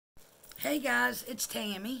Hey guys, it's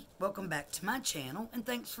Tammy. Welcome back to my channel and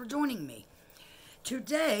thanks for joining me.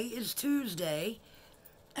 Today is Tuesday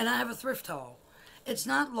and I have a thrift haul. It's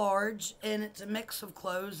not large and it's a mix of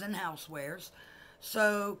clothes and housewares.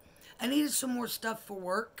 So I needed some more stuff for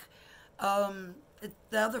work. The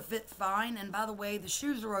other fit fine, and by the way, the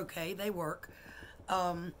shoes are okay, they work.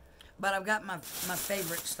 But I've got my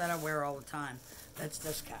favorites that I wear all the time. That's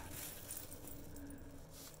this guy.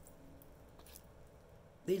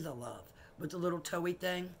 These I love. With the little toey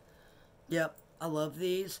thing. Yep, I love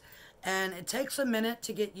these. And it takes a minute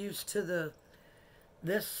to get used to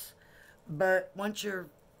this. But once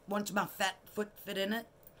my fat foot fit in it,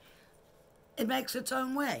 it makes its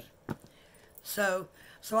own way. So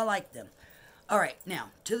I like them. Alright, now,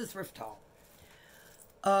 to the thrift haul.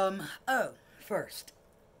 First,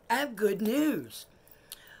 I have good news.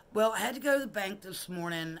 Well, I had to go to the bank this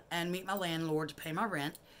morning and meet my landlord to pay my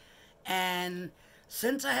rent. And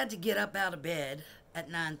since I had to get up out of bed at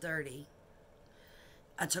 9:30,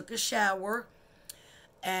 I took a shower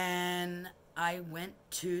and I went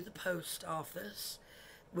to the post office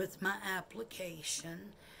with my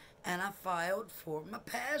application and I filed for my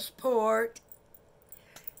passport.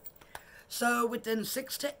 So within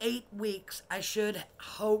 6 to 8 weeks, I should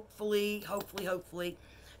hopefully,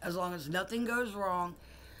 as long as nothing goes wrong,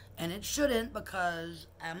 and it shouldn't because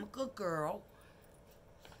I'm a good girl,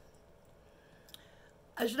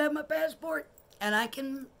 I should have my passport and I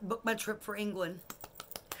can book my trip for England.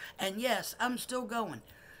 And yes, I'm still going.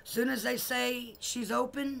 Soon as they say she's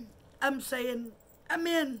open, I'm saying I'm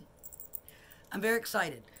in. I'm very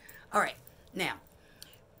excited. All right, now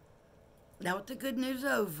with the good news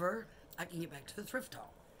over, I can get back to the thrift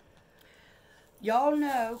haul. Y'all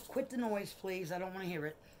know, quit the noise, please. I don't want to hear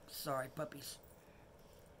it. Sorry, puppies.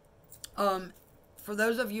 For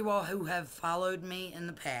those of you all who have followed me in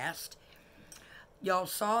the past, y'all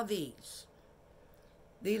saw these.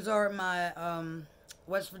 These are my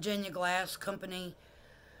West Virginia Glass Company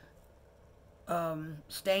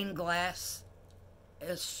stained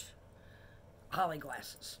glass-ish holly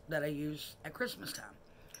glasses that I use at Christmas time.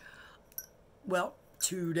 Well,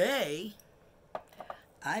 today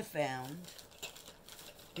I found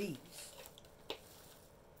these.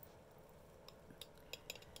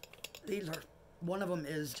 These are, one of them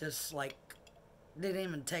is just like, they didn't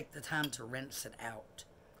even take the time to rinse it out.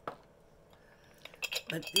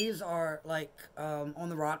 But these are like on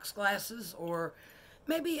the rocks glasses, or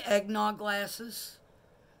maybe eggnog glasses.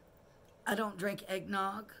 I don't drink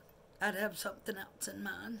eggnog. I'd have something else in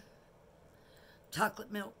mine.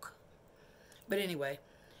 Chocolate milk. But anyway,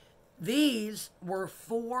 these were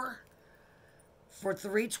four for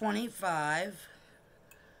 $3.25.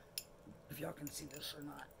 If y'all can see this or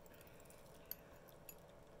not.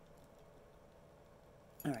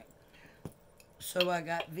 Alright. So I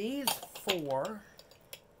got these four.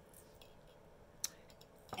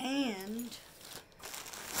 And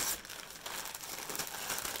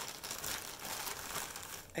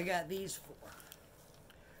I got these four.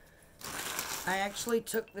 I actually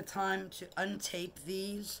took the time to untape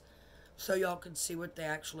these so y'all could see what they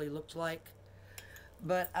actually looked like.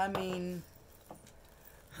 But, I mean,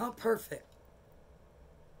 how perfect.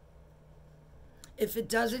 If it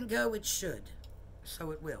doesn't go, it should.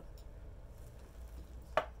 So it will.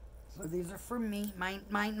 So these are for me. Mine.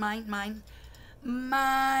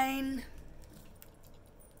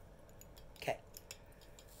 Okay.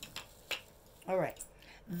 Alright.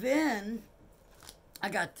 Then, I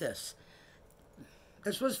got this.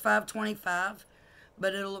 This was $5.25,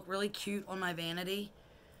 but it'll look really cute on my vanity.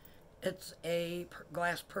 It's a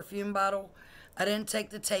glass perfume bottle. I didn't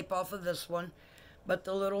take the tape off of this one, but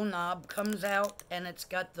the little knob comes out, and it's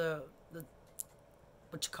got the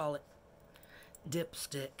what you call it,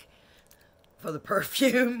 dipstick for the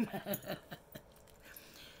perfume.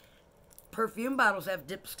 Perfume bottles have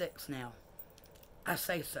dipsticks now. I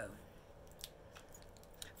say so.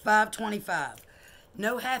 $5.25.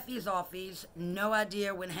 No halfies offies. No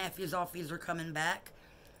idea when halfies offies are coming back.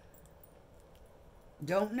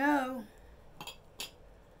 Don't know.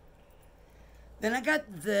 Then I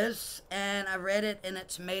got this, and I read it, and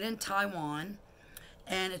it's made in Taiwan,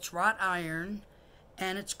 and it's wrought iron,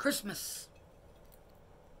 and it's Christmas.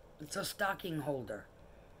 It's a stocking holder.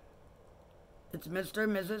 It's Mr.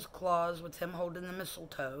 and Mrs. Claus with him holding the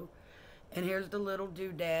mistletoe. And here's the little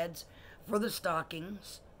doodads for the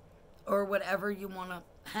stockings. Or whatever you want to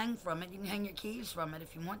hang from it. You can hang your keys from it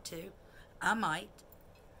if you want to. I might.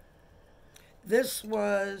 This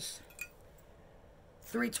was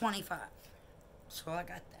 $3.25. So I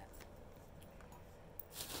got that.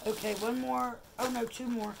 Okay, one more. Oh no, two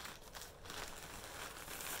more.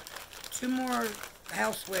 Two more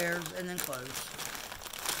housewares, and then clothes.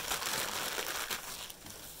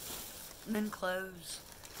 And then clothes.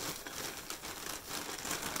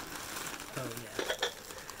 Oh, yeah.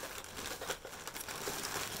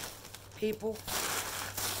 People,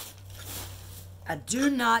 I do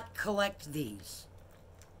not collect these.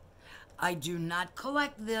 I do not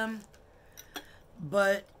collect them,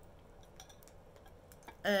 but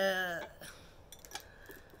I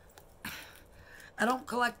don't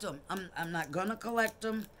collect them. I'm not gonna collect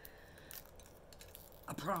them.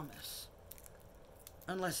 I promise.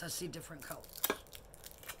 Unless I see different colors.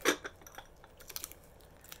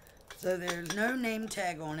 So there's no name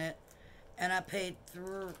tag on it, and I paid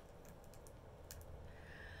through.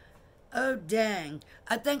 Oh dang!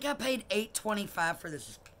 I think I paid $8.25 for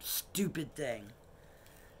this stupid thing.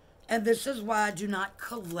 And this is why I do not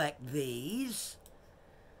collect these.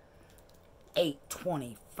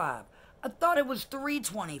 $8.25. I thought it was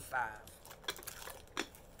 $3.25.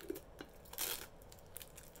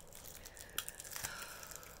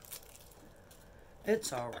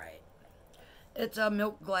 It's alright. It's a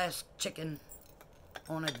milk glass chicken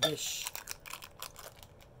on a dish.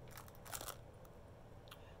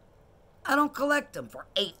 I don't collect them for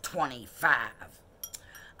 $8.25.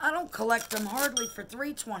 I don't collect them hardly for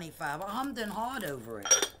 $3.25. I hummed and hawed over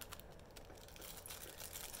it.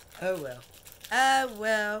 Oh well. Oh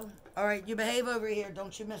well. Alright, you behave over here.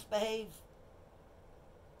 Don't you misbehave.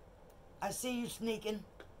 I see you sneaking.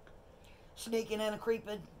 Sneaking and a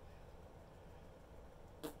creeping.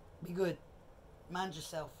 Be good. Mind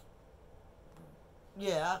yourself.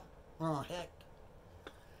 Yeah. Oh, heck.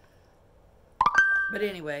 But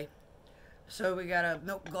anyway. So we got a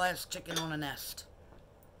milk glass chicken on a nest.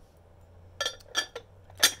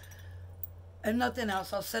 And nothing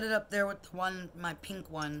else. I'll set it up there with the one, my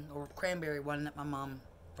pink one, or cranberry one that my mom,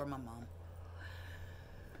 for my mom.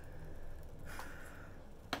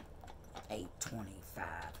 $8.25.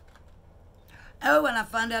 Oh, and I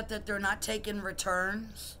found out that they're not taking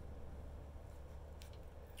returns.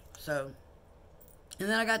 So, and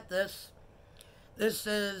then I got this. This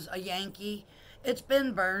is a Yankee. It's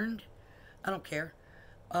been burned. I don't care.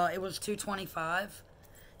 It was $2.25,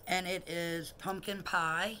 and it is pumpkin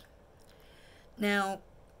pie. Now,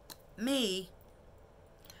 me,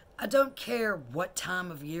 I don't care what time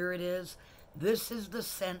of year it is. This is the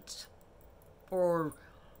scent or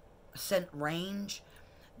scent range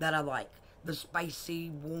that I like. The spicy,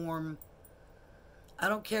 warm. I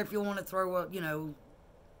don't care if you want to throw a, you know,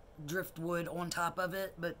 driftwood on top of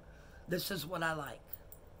it, but this is what I like.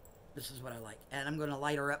 This is what I like. And I'm going to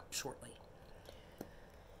light her up shortly.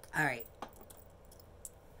 Alright.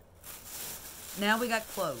 Now we got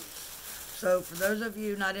clothes. So for those of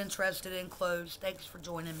you not interested in clothes, thanks for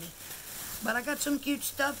joining me. But I got some cute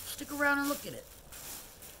stuff. Stick around and look at it.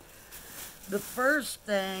 The first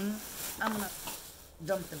thing, I'm going to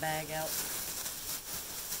dump the bag out.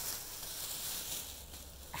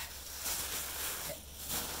 Okay.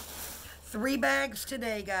 3 bags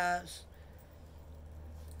today, guys.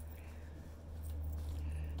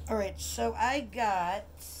 Alright, so I got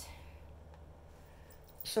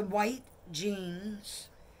some white jeans.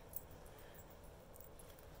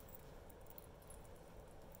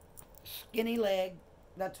 Skinny leg.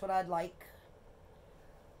 That's what I'd like.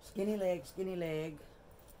 Skinny leg, skinny leg.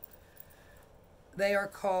 They are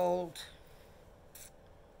called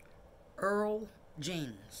Earl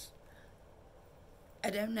jeans. I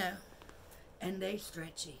don't know. And they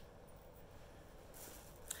stretchy.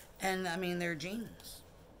 And, I mean, they're jeans.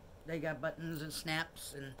 They got buttons and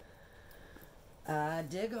snaps, and I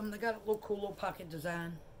dig them. They got a little cool little pocket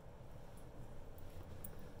design.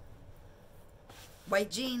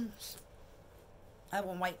 White jeans. I have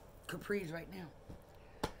on white capris right now.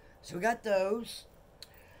 So we got those.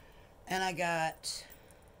 And I got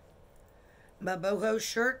my boho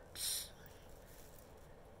shirts.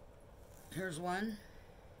 Here's one.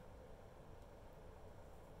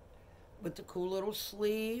 With the cool little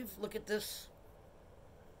sleeve. Look at this.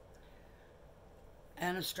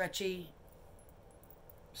 And a stretchy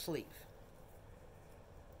sleeve.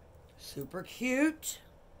 Super cute.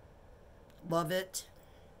 Love it.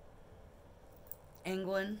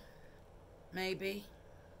 England, maybe.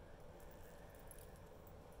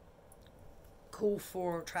 Cool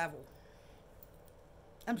for travel.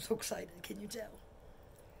 I'm so excited, can you tell?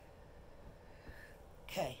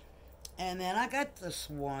 Okay. And then I got this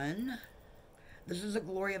one. This is a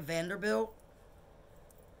Gloria Vanderbilt.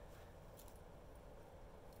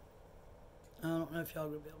 I don't know if y'all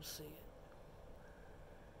will be able to see it.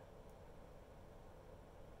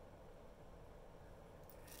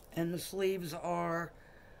 And the sleeves are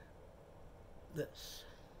this.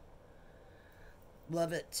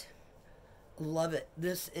 Love it. Love it.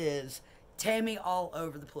 This is Tammy all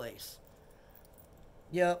over the place.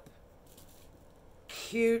 Yep.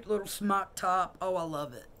 Cute little smock top. Oh, I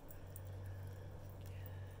love it.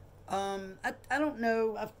 I don't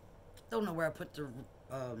know. I don't know where I put the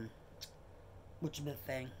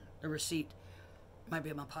thing. The receipt might be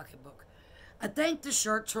in my pocketbook. I think the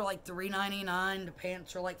shirts are like $3.99. The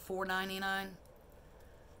pants are like $4.99.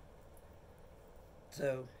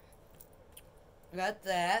 So I got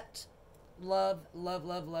that. Love, love,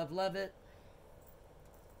 love, love, love it.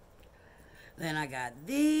 Then I got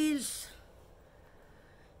these.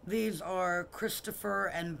 These are Christopher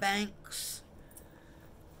and Banks.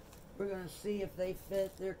 We're going to see if they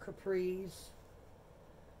fit. They're capris.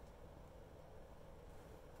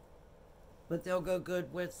 But they'll go good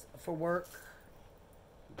for work.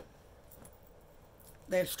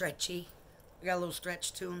 They're stretchy. They got a little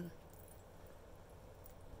stretch to them.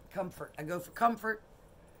 Comfort. I go for comfort.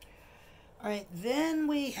 Alright, then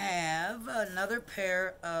we have another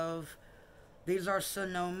pair of, these are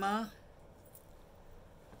Sonoma.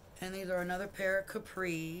 And these are another pair of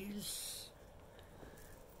capris.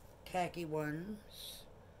 Khaki ones.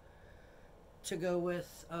 To go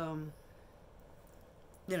with,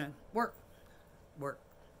 you know, work. Work.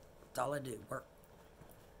 That's all I do. Work.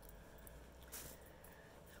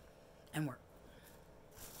 And work.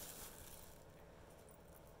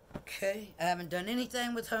 Okay, I haven't done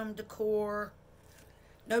anything with home decor.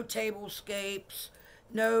 No tablescapes.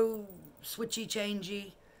 No switchy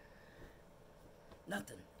changey.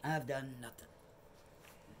 Nothing. I've done nothing.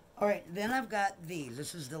 Alright, then I've got these.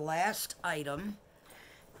 This is the last item.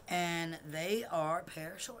 And they are a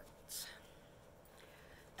pair of shorts.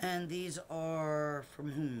 And these are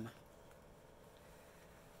from whom?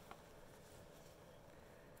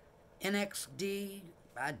 NXD.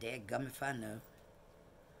 I dadgum if I know.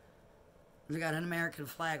 They got an American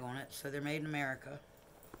flag on it, so they're made in America.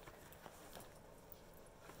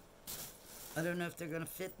 I don't know if they're going to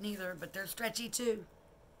fit neither, but they're stretchy too.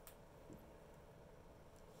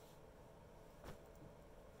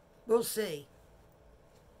 We'll see.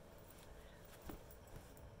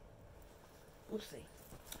 We'll see.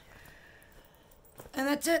 And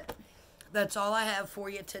that's it. That's all I have for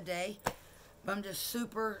you today. I'm just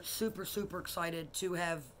super, super, super excited to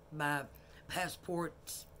have my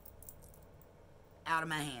passports out of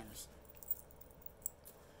my hands.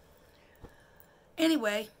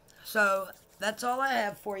 Anyway, so that's all I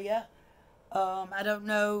have for you. I don't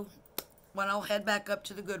know when I'll head back up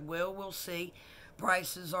to the Goodwill. We'll see.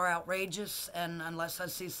 Prices are outrageous, and unless I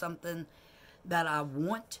see something that I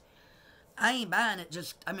want, I ain't buying it.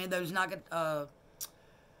 Just, I mean, those nugget, what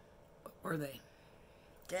were they?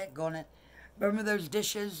 Daggone it. Remember those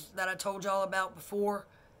dishes that I told y'all about before?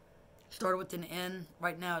 Started with an N.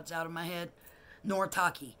 Right now it's out of my head.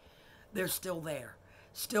 Noritake. They're still there.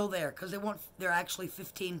 Still there. Because they're actually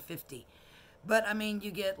 $15.50. But, I mean,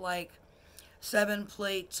 you get like 7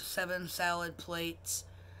 plates, 7 salad plates,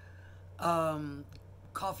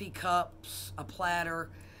 coffee cups, a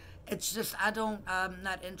platter. It's just, I'm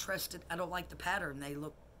not interested. I don't like the pattern. They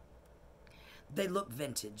look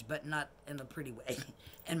vintage, but not in a pretty way,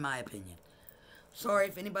 in my opinion. Sorry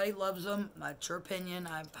if anybody loves them. That's your opinion.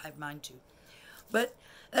 I have mine too. But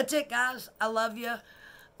that's it, guys. I love you.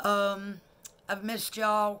 I've missed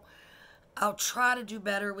y'all. I'll try to do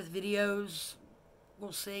better with videos.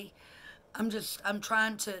 We'll see. I'm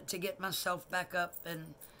trying to get myself back up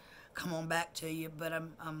and come on back to you. But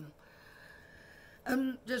I'm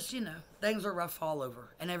just, you know, things are rough all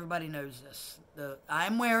over, and everybody knows this.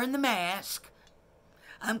 I'm wearing the mask.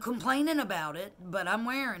 I'm complaining about it, but I'm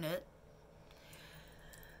wearing it.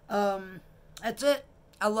 That's it.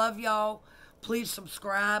 I love y'all. Please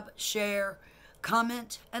subscribe, share,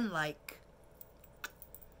 comment, and like.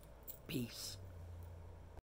 Peace.